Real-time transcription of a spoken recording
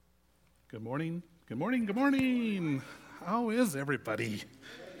Good morning. Good morning. Good morning. How is everybody?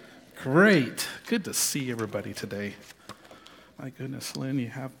 Great. Good to see everybody today. My goodness, Lynn, you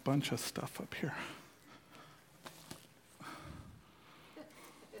have a bunch of stuff up here.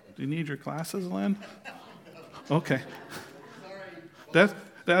 Do you need your glasses, Lynn? Okay.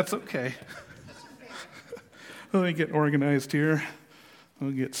 That's okay. Let me get organized here.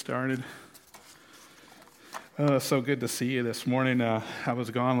 We'll get started. So good to see you this morning. I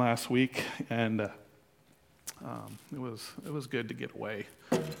was gone last week, and it was good to get away.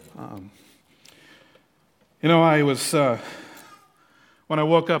 I was when I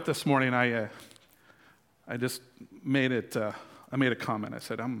woke up this morning, I just made it. I made a comment. I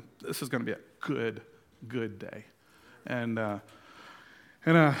said, "This is going to be a good day," and I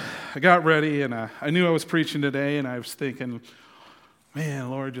got ready, and I knew I was preaching today, and I was thinking, "Man,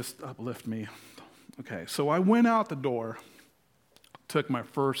 Lord, just uplift me." Okay, so I went out the door, took my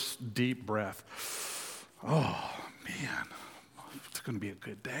first deep breath. Oh, man, it's going to be a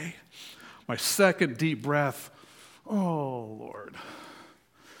good day. My second deep breath. Oh, Lord,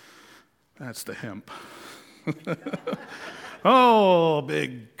 that's the hemp. Oh,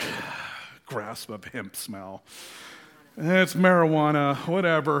 big grasp of hemp smell. It's marijuana,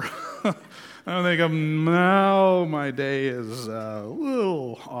 whatever. I think now my day is a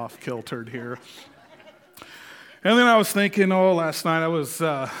little off-kiltered here. And then I was thinking, last night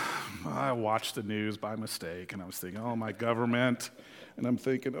I watched the news by mistake, and I was thinking, my government, and I'm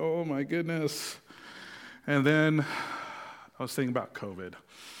thinking, my goodness. And then I was thinking about COVID.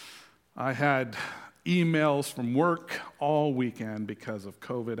 I had emails from work all weekend because of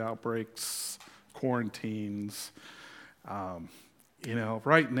COVID outbreaks, quarantines.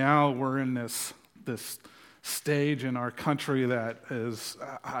 Right now we're in this stage in our country that is,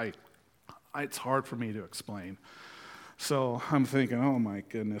 it's hard for me to explain. So I'm thinking, my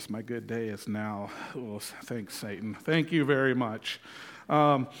goodness, my good day is now. Oh, thanks, Satan. Thank you very much.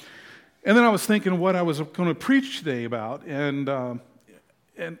 And then I was thinking what I was going to preach today about, and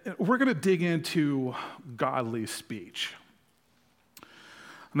we're going to dig into godly speech.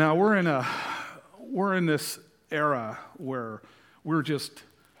 Now we're in this era where we're just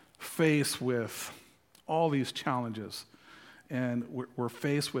faced with all these challenges. And we're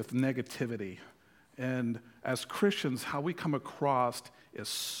faced with negativity. And as Christians, how we come across is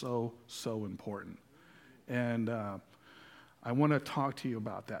so important. And I want to talk to you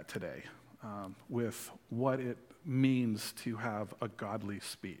about that today, with what it means to have a godly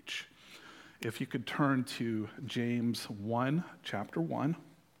speech. If you could turn to James 1, chapter 1,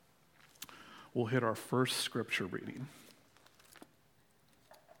 we'll hit our first scripture reading.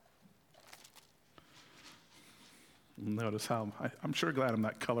 Notice how I'm sure glad I'm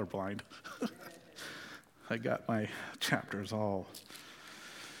not colorblind. I got my chapters all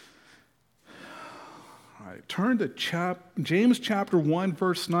right. Turn to James chapter 1,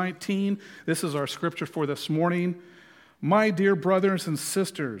 verse 19. This is our scripture for this morning. My dear brothers and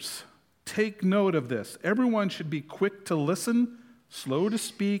sisters, take note of this. Everyone should be quick to listen, slow to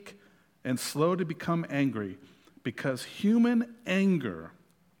speak, and slow to become angry, because human anger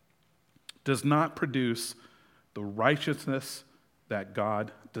does not produce the righteousness that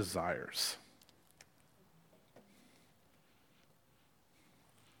God desires.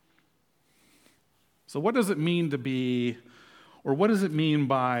 So what does it mean to be, or what does it mean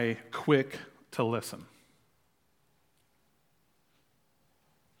by quick to listen?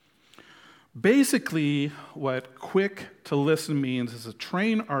 Basically, what quick to listen means is to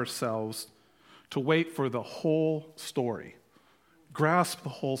train ourselves to wait for the whole story, grasp the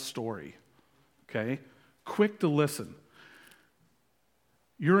whole story, okay? Quick to listen.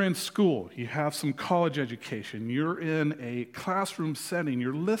 You're in school, you have some college education, you're in a classroom setting,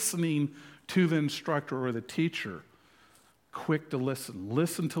 you're listening to the instructor or the teacher. Quick to listen.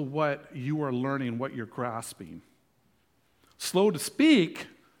 Listen to what you are learning, what you're grasping. Slow to speak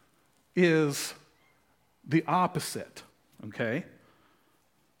is the opposite, okay?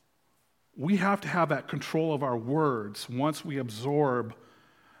 We have to have that control of our words once we absorb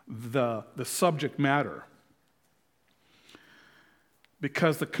the subject matter.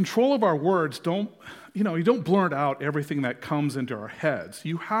 Because the control of our words you don't blurt out everything that comes into our heads.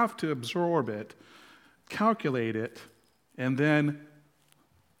 You have to absorb it, calculate it, and then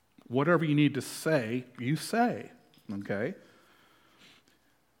whatever you need to say, you say, okay?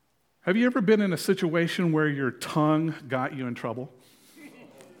 Have you ever been in a situation where your tongue got you in trouble?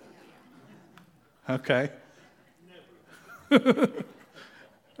 Okay.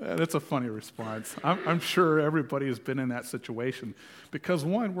 That's a funny response. I'm sure everybody has been in that situation because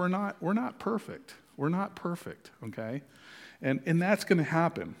one, we're not perfect. We're not perfect, okay? And that's going to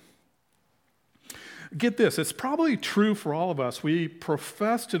happen. Get this, it's probably true for all of us. We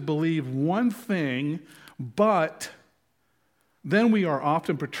profess to believe one thing, but then we are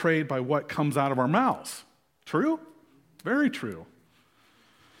often portrayed by what comes out of our mouths. True? Very true.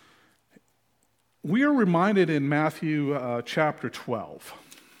 We are reminded in Matthew chapter 12.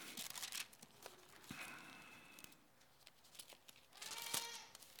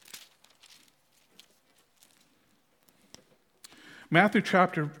 Matthew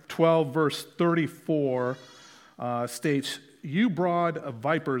chapter 12, verse 34 states, "You brood of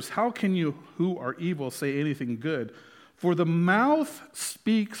vipers, how can you who are evil say anything good? For the mouth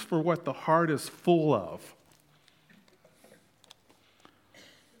speaks for what the heart is full of."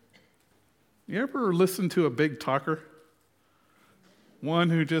 You ever listen to a big talker? One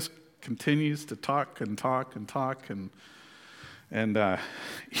who just continues to talk and talk and talk, and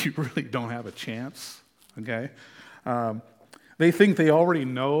you really don't have a chance, okay? They think they already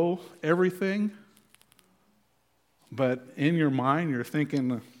know everything, but in your mind you're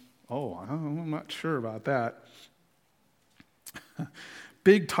thinking, oh, I'm not sure about that.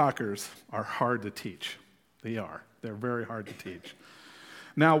 Big talkers are hard to teach. They are. They're very hard to teach.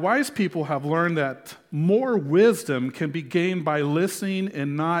 Now, wise people have learned that more wisdom can be gained by listening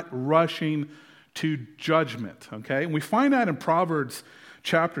and not rushing to judgment, okay? And we find that in Proverbs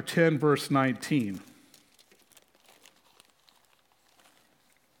chapter 10, verse 19.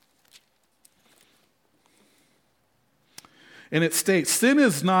 And it states, "Sin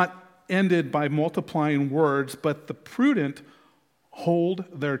is not ended by multiplying words, but the prudent hold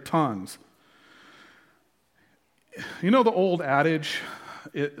their tongues." You know, the old adage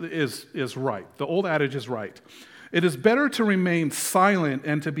is right. The old adage is right. It is better to remain silent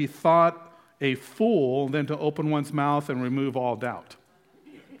and to be thought a fool than to open one's mouth and remove all doubt.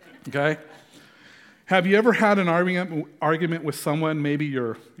 Okay? Have you ever had an argument with someone, maybe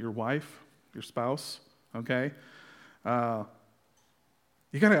your wife, your spouse? Okay?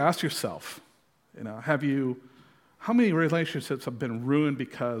 You got to ask yourself, how many relationships have been ruined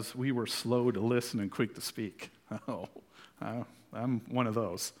because we were slow to listen and quick to speak? Oh, I'm one of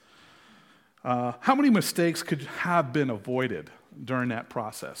those. How many mistakes could have been avoided during that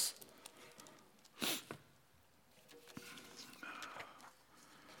process?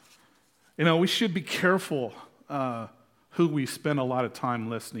 We should be careful who we spend a lot of time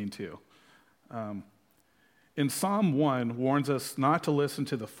listening to. In Psalm 1 warns us not to listen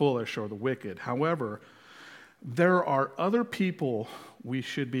to the foolish or the wicked. However, there are other people we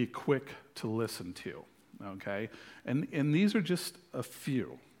should be quick to listen to, okay? And these are just a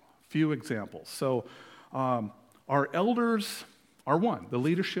few examples. So our elders are one, the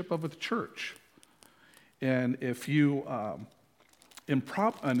leadership of the church. And if you, in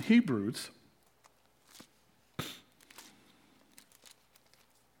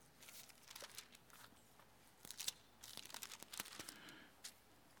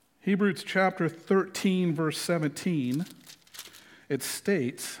Hebrews chapter 13, verse 17, it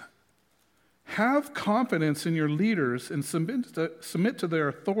states, "Have confidence in your leaders and submit to their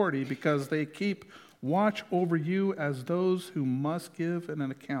authority because they keep watch over you as those who must give an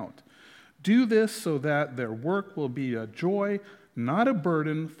account. Do this so that their work will be a joy, not a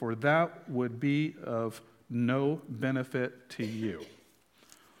burden, for that would be of no benefit to you."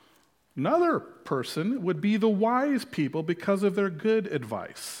 Another person would be the wise people because of their good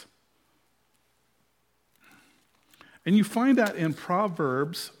advice. And you find that in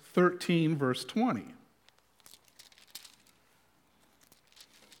Proverbs 13, verse 20.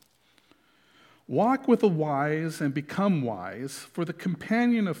 "Walk with the wise and become wise, for the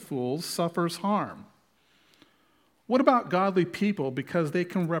companion of fools suffers harm." What about godly people? Because they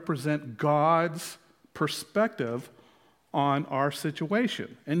can represent God's perspective on our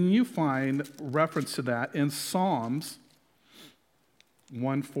situation. And you find reference to that in Psalms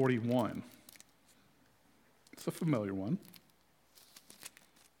 141. It's a familiar one.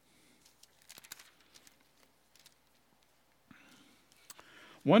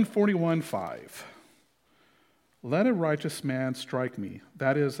 (141:5). "Let a righteous man strike me,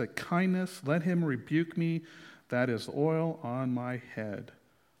 that is a kindness. Let him rebuke me, that is oil on my head.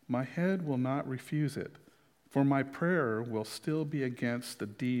 My head will not refuse it, for my prayer will still be against the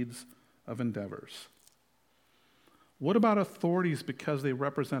deeds of endeavors." What about authorities because they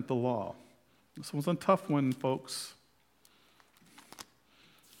represent the law? This was a tough one, folks.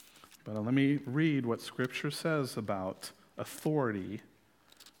 But let me read what Scripture says about authority.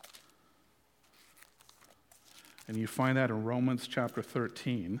 And you find that in Romans chapter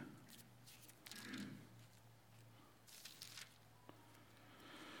 13.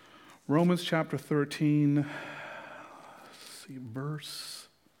 Romans chapter 13, let's see, verse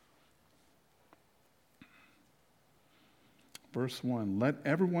Verse 1, let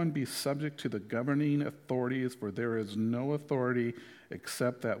everyone be subject to the governing authorities, for there is no authority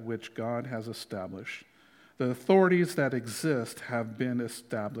except that which God has established. The authorities that exist have been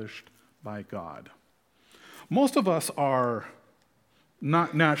established by God. Most of us are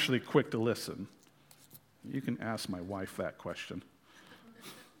not naturally quick to listen. You can ask my wife that question.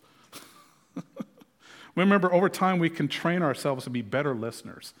 Remember, over time, we can train ourselves to be better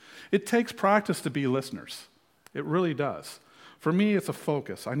listeners. It takes practice to be listeners. It really does. For me, it's a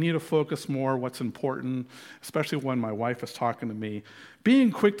focus. I need to focus more what's important, especially when my wife is talking to me.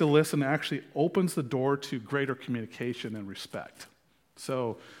 Being quick to listen actually opens the door to greater communication and respect.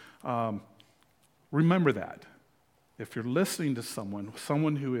 So remember that. If you're listening to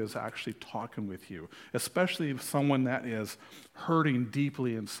someone who is actually talking with you, especially someone that is hurting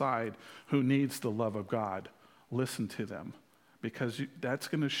deeply inside, who needs the love of God, listen to them. Because that's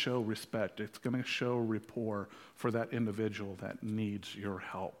going to show respect. It's going to show rapport for that individual that needs your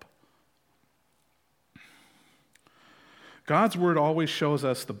help. God's word always shows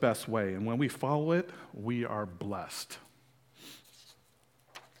us the best way, and when we follow it, we are blessed.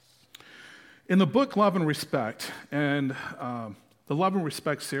 In the book Love and Respect, and the Love and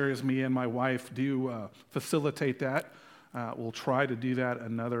Respect series, me and my wife do facilitate that. We'll try to do that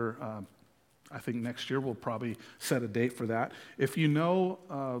another I think next year we'll probably set a date for that. If you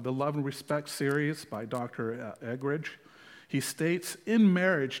know the Love and Respect series by Dr. Eggridge, he states, in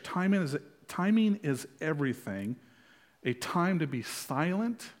marriage, timing is everything, a time to be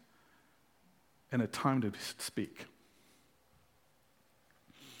silent and a time to speak.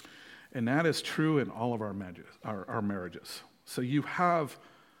 And that is true in all of our marriages. So you have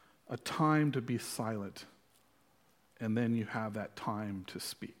a time to be silent, and then you have that time to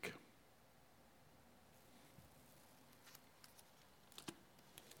speak.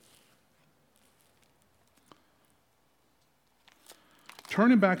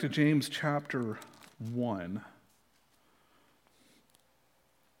 Turning back to James chapter 1,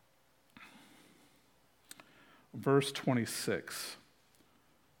 verse 26.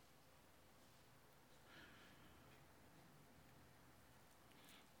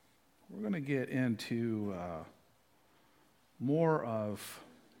 We're going to get into more of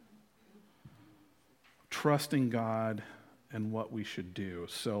trusting God and what we should do.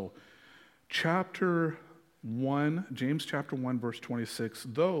 So, chapter 1, James chapter 1, verse 26,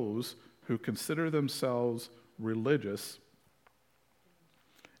 those who consider themselves religious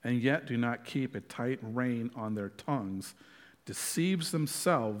and yet do not keep a tight rein on their tongues deceives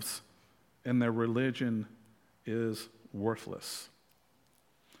themselves, and their religion is worthless.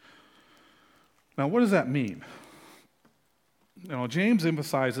 Now, what does that mean? James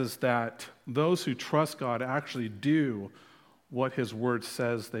emphasizes that those who trust God actually do what his word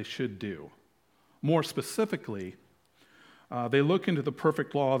says they should do. More specifically, they look into the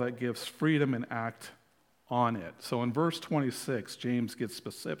perfect law that gives freedom and act on it. So in verse 26, James gets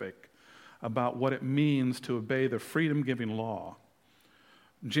specific about what it means to obey the freedom-giving law.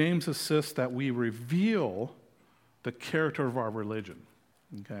 James insists that we reveal the character of our religion,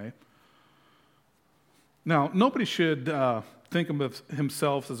 okay? Now, nobody should think of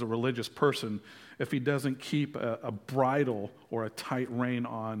himself as a religious person if he doesn't keep a bridle or a tight rein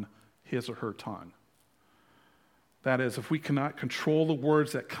on his or her tongue. That is, if we cannot control the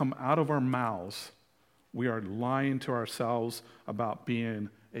words that come out of our mouths, we are lying to ourselves about being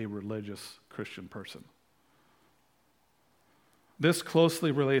a religious Christian person. This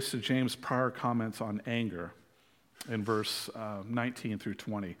closely relates to James' prior comments on anger in verse 19 through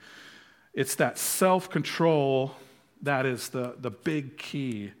 20. It's that self-control that is the big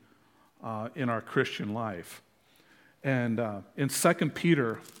key in our Christian life. And in 2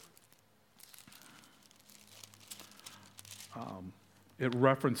 Peter, it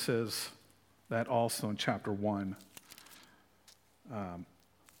references that also in chapter 1.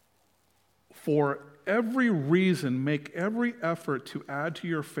 For every reason, make every effort to add to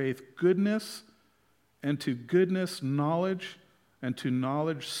your faith goodness, and to goodness knowledge, and to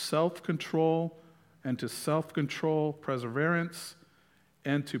knowledge self-control, and to self-control perseverance,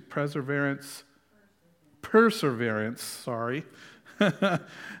 and to perseverance, sorry.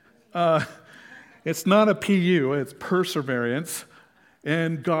 It's not a PU, it's perseverance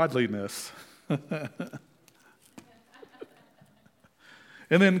and godliness.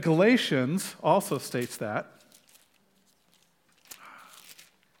 And then Galatians also states that.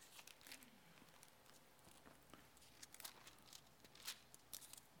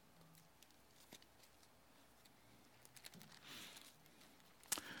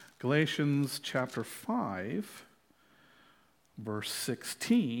 Galatians chapter 5, verse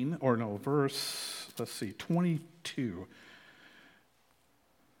 16, 22.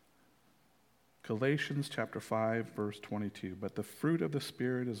 Galatians chapter 5, verse 22. But the fruit of the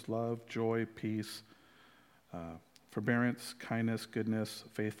Spirit is love, joy, peace, forbearance, kindness, goodness,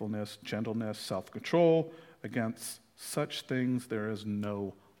 faithfulness, gentleness, self-control. Against such things there is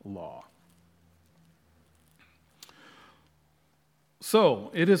no law. So,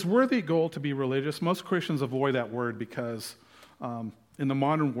 it is worthy goal to be religious. Most Christians avoid that word because in the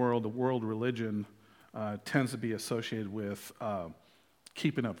modern world, the world religion tends to be associated with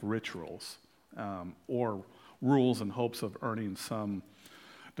keeping up rituals or rules in hopes of earning some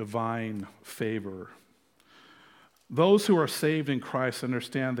divine favor. Those who are saved in Christ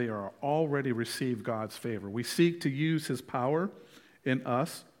understand they are already received God's favor. We seek to use his power in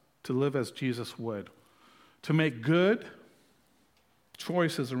us to live as Jesus would, to make good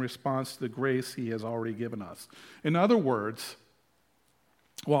choices in response to the grace he has already given us. In other words,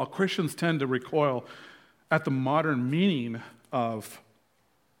 while Christians tend to recoil at the modern meaning of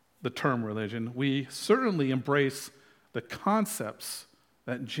the term religion, we certainly embrace the concepts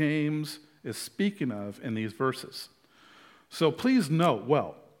that James is speaking of in these verses. So please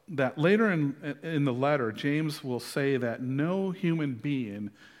note, that later in the letter, James will say that no human being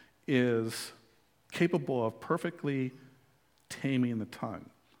is capable of perfectly taming the tongue.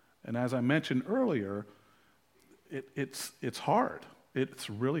 And as I mentioned earlier, it's hard. It's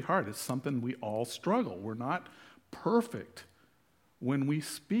really hard. It's something we all struggle. We're not perfect when we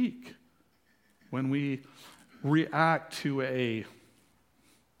speak, when we react to a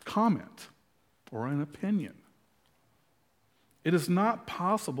comment or an opinion. It is not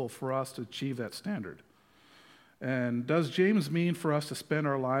possible for us to achieve that standard. And does James mean for us to spend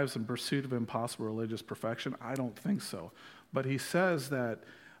our lives in pursuit of impossible religious perfection? I don't think so. But he says that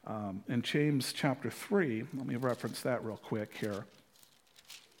in James chapter 3, let me reference that real quick here.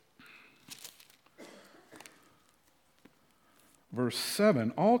 Verse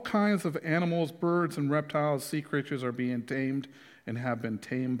 7, all kinds of animals, birds, and reptiles, sea creatures are being tamed and have been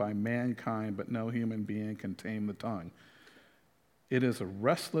tamed by mankind, but no human being can tame the tongue. It is a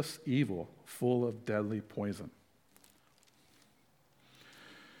restless evil full of deadly poison.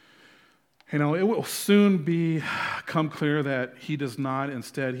 It will soon become clear that he does not.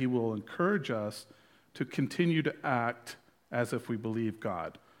 Instead, he will encourage us to continue to act as if we believe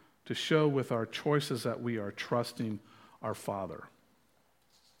God, to show with our choices that we are trusting our Father.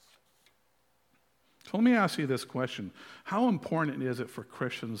 So let me ask you this question. How important is it for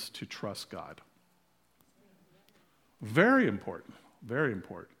Christians to trust God? Very important. Very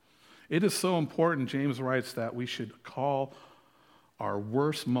important. It is so important, James writes, that we should call our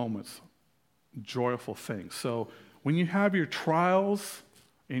worst moments joyful things. So when you have your trials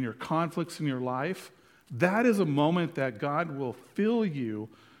and your conflicts in your life, that is a moment that God will fill you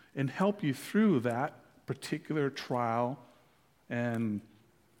and help you through that particular trial. And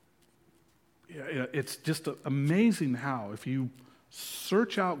it's just amazing how if you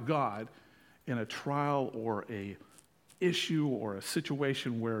search out God in a trial or a issue or a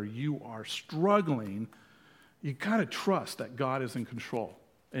situation where you are struggling, you got to trust that God is in control,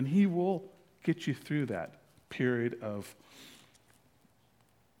 and he will get you through that period of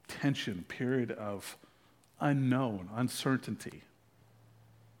tension, period of unknown, uncertainty.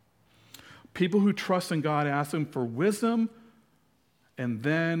 People who trust in God ask him for wisdom, and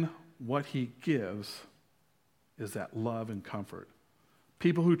then what he gives is that love and comfort.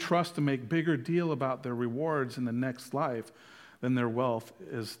 People who trust to make bigger deal about their rewards in the next life than their wealth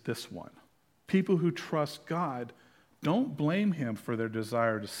is this one. People who trust God don't blame him for their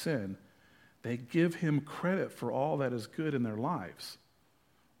desire to sin. They give him credit for all that is good in their lives.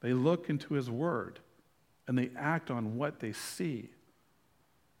 They look into his word and they act on what they see.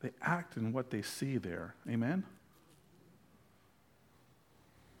 They act in what they see there. Amen?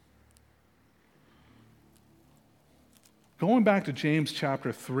 Going back to James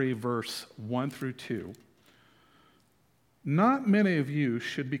chapter 3, verse 1 through 2, not many of you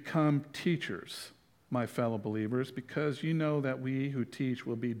should become teachers, my fellow believers, because you know that we who teach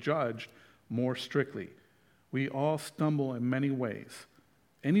will be judged more strictly. We all stumble in many ways.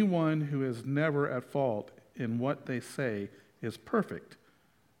 Anyone who is never at fault in what they say is perfect,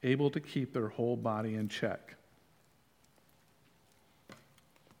 able to keep their whole body in check.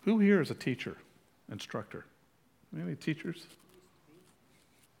 Who here is a teacher, instructor? Any teachers?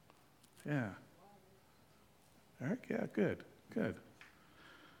 Yeah. Eric? Yeah, good.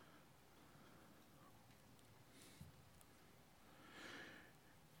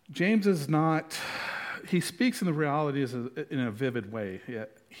 James is not, he speaks in the realities in a vivid way.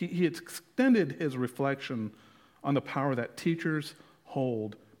 He extended his reflection on the power that teachers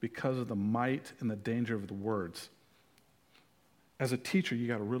hold because of the might and the danger of the words. as a teacher, you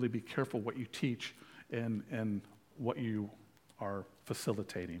got to really be careful what you teach and what you are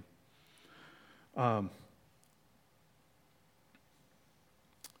facilitating.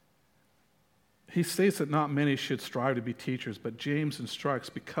 He states that not many should strive to be teachers, but James instructs,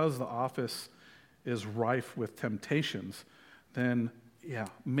 because the office is rife with temptations, then,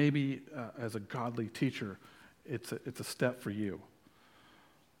 maybe as a godly teacher, it's a step for you.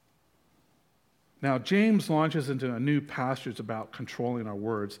 Now, James launches into a new passage about controlling our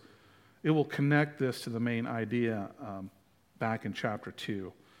words. It will connect this to the main idea back in chapter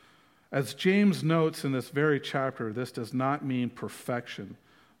 2. As James notes in this very chapter, this does not mean perfection,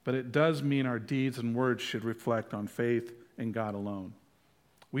 but it does mean our deeds and words should reflect on faith in God alone.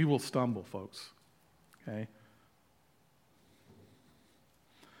 We will stumble, folks. Okay?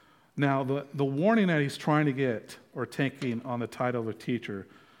 Now, the warning that he's trying to get, or taking on the title of a teacher,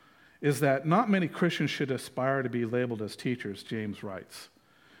 is that not many Christians should aspire to be labeled as teachers, James writes.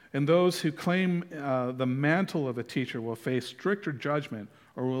 And those who claim the mantle of a teacher will face stricter judgment,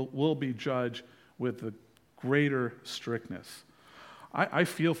 or will be judged with the greater strictness. I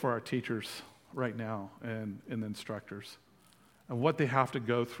feel for our teachers right now and the instructors and what they have to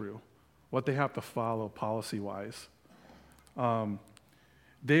go through, what they have to follow policy-wise.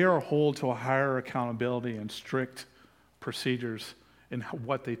 They are held to a higher accountability and strict procedures in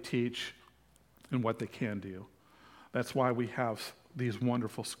what they teach and what they can do. That's why we have these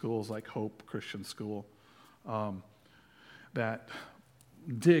wonderful schools like Hope Christian School that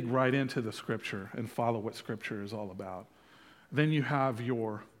dig right into the Scripture and follow what Scripture is all about. Then you have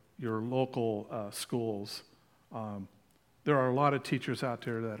your local schools. There are a lot of teachers out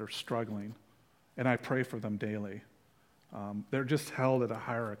there that are struggling, and I pray for them daily. They're just held at a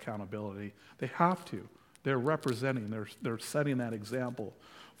higher accountability. They have to. They're representing, they're setting that example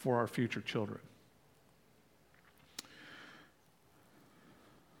for our future children.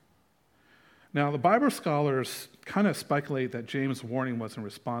 Now, the Bible scholars kind of speculate that James' warning was in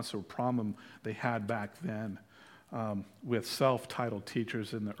response to a problem they had back then with self-titled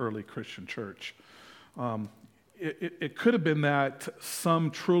teachers in the early Christian church. It could have been that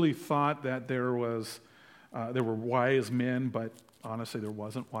some truly thought that there were wise men, but honestly there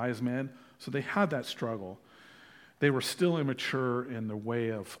wasn't wise men. So they had that struggle. They were still immature in the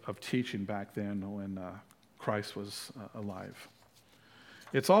way of teaching back then when Christ was alive.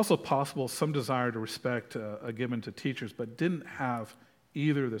 It's also possible some desire to respect given to teachers, but didn't have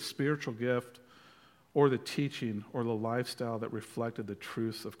either the spiritual gift or the teaching or the lifestyle that reflected the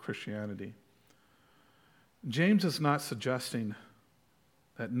truths of Christianity. James is not suggesting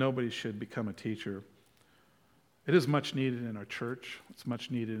that nobody should become a teacher. It is much needed in our church. It's much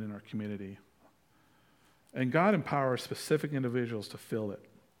needed in our community. And God empowers specific individuals to fill it.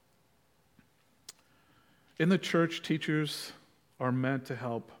 In the church, teachers are meant to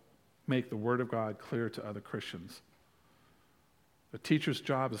help make the Word of God clear to other Christians. The teacher's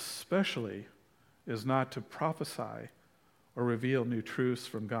job especially is not to prophesy or reveal new truths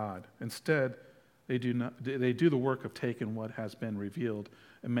from God. Instead, they do the work of taking what has been revealed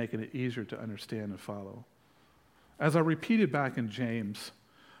and making it easier to understand and follow. As I repeated back in James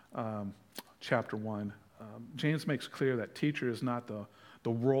chapter 1, James makes clear that teacher is not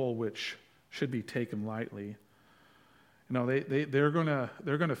the role which should be taken lightly. You know, they're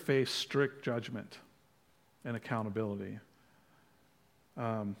going to face strict judgment and accountability.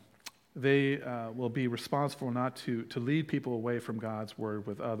 They will be responsible not to lead people away from God's word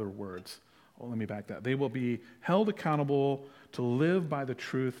with other words. Well, let me back that. They will be held accountable to live by the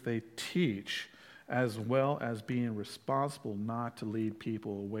truth they teach, as well as being responsible not to lead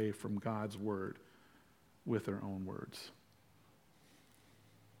people away from God's word with their own words.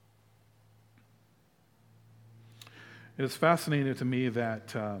 It is fascinating to me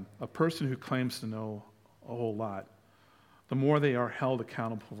that a person who claims to know a whole lot, the more they are held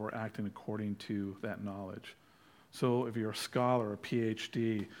accountable for acting according to that knowledge. So if you're a scholar, a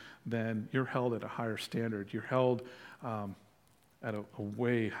PhD, then you're held at a higher standard. You're held at a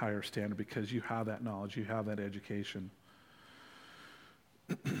way higher standard because you have that knowledge, you have that education.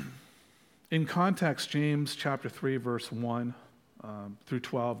 In context, James chapter 3, verse 1 through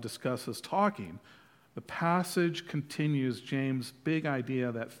 12 discusses talking. The passage continues James' big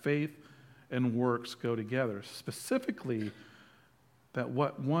idea that faith and works go together, specifically that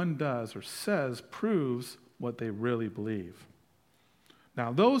what one does or says proves what they really believe.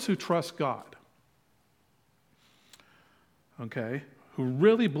 Now, those who trust God, who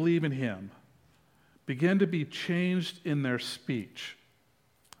really believe in Him, begin to be changed in their speech.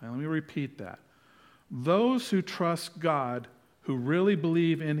 Now, let me repeat that. Those who trust God, who really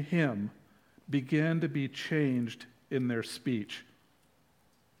believe in Him, begin to be changed in their speech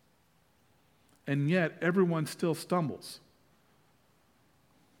and yet everyone still stumbles.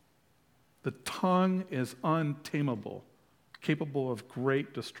 The tongue is untamable, capable of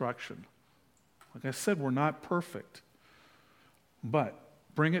great destruction. Like I said, we're not perfect, but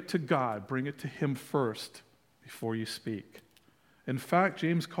bring it to God, bring it to Him first before you speak. In fact,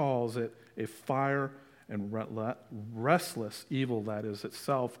 James calls it a fire and restless evil that is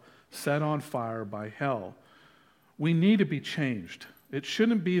itself set on fire by hell. We need to be changed. It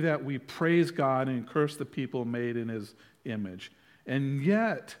shouldn't be that we praise God and curse the people made in His image. And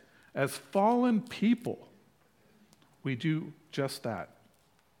yet, as fallen people, we do just that.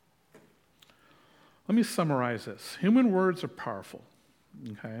 Let me summarize this. Human words are powerful,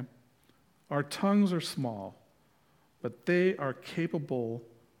 okay? Our tongues are small, but they are capable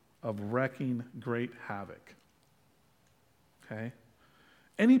of wreaking great havoc, okay?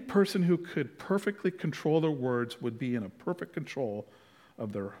 Any person who could perfectly control their words would be in a perfect control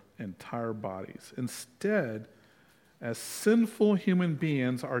of their entire bodies. Instead, as sinful human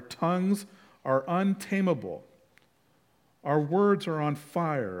beings, our tongues are untamable. Our words are on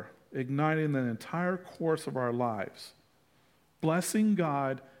fire, igniting the entire course of our lives. Blessing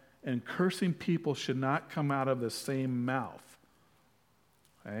God and cursing people should not come out of the same mouth.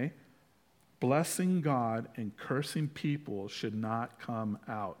 Okay? Blessing God and cursing people should not come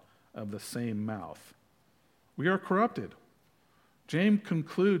out of the same mouth. We are corrupted. James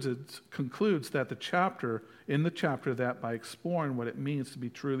concludes that in the chapter that by exploring what it means to be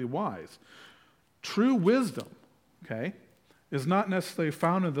truly wise. True wisdom, okay, is not necessarily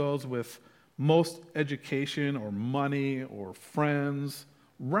found in those with most education or money or friends.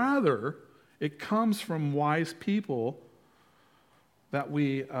 Rather, it comes from wise people that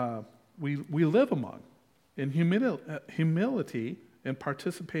we live among in humility and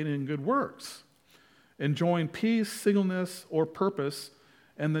participating in good works, enjoying peace, singleness, or purpose,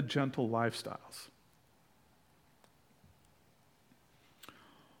 and the gentle lifestyles.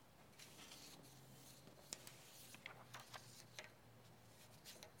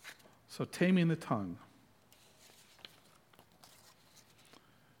 So, taming the tongue.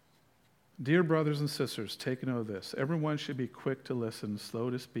 Dear brothers and sisters, take note of this. Everyone should be quick to listen,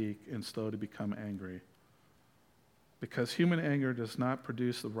 slow to speak, and slow to become angry. Because human anger does not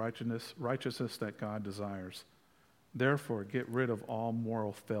produce the righteousness that God desires. Therefore, get rid of all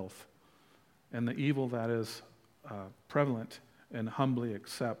moral filth and the evil that is prevalent, and humbly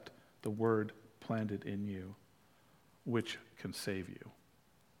accept the word planted in you, which can save you.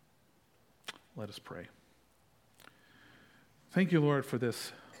 Let us pray. Thank you, Lord, for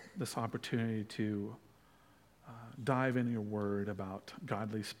this opportunity to dive into your word about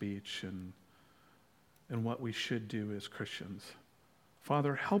godly speech and what we should do as Christians.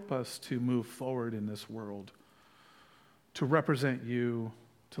 Father, help us to move forward in this world, to represent you,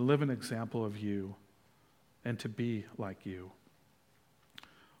 to live an example of you, and to be like you.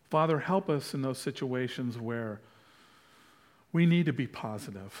 Father, help us in those situations where we need to be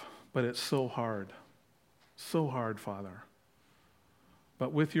positive, but it's so hard, Father.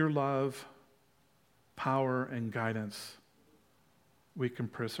 But with your love, power, and guidance, we can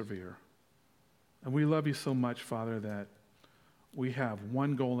persevere. And we love you so much, Father, that we have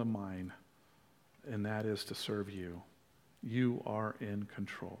one goal in mind, and that is to serve you. You are in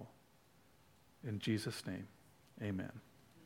control. In Jesus' name, amen.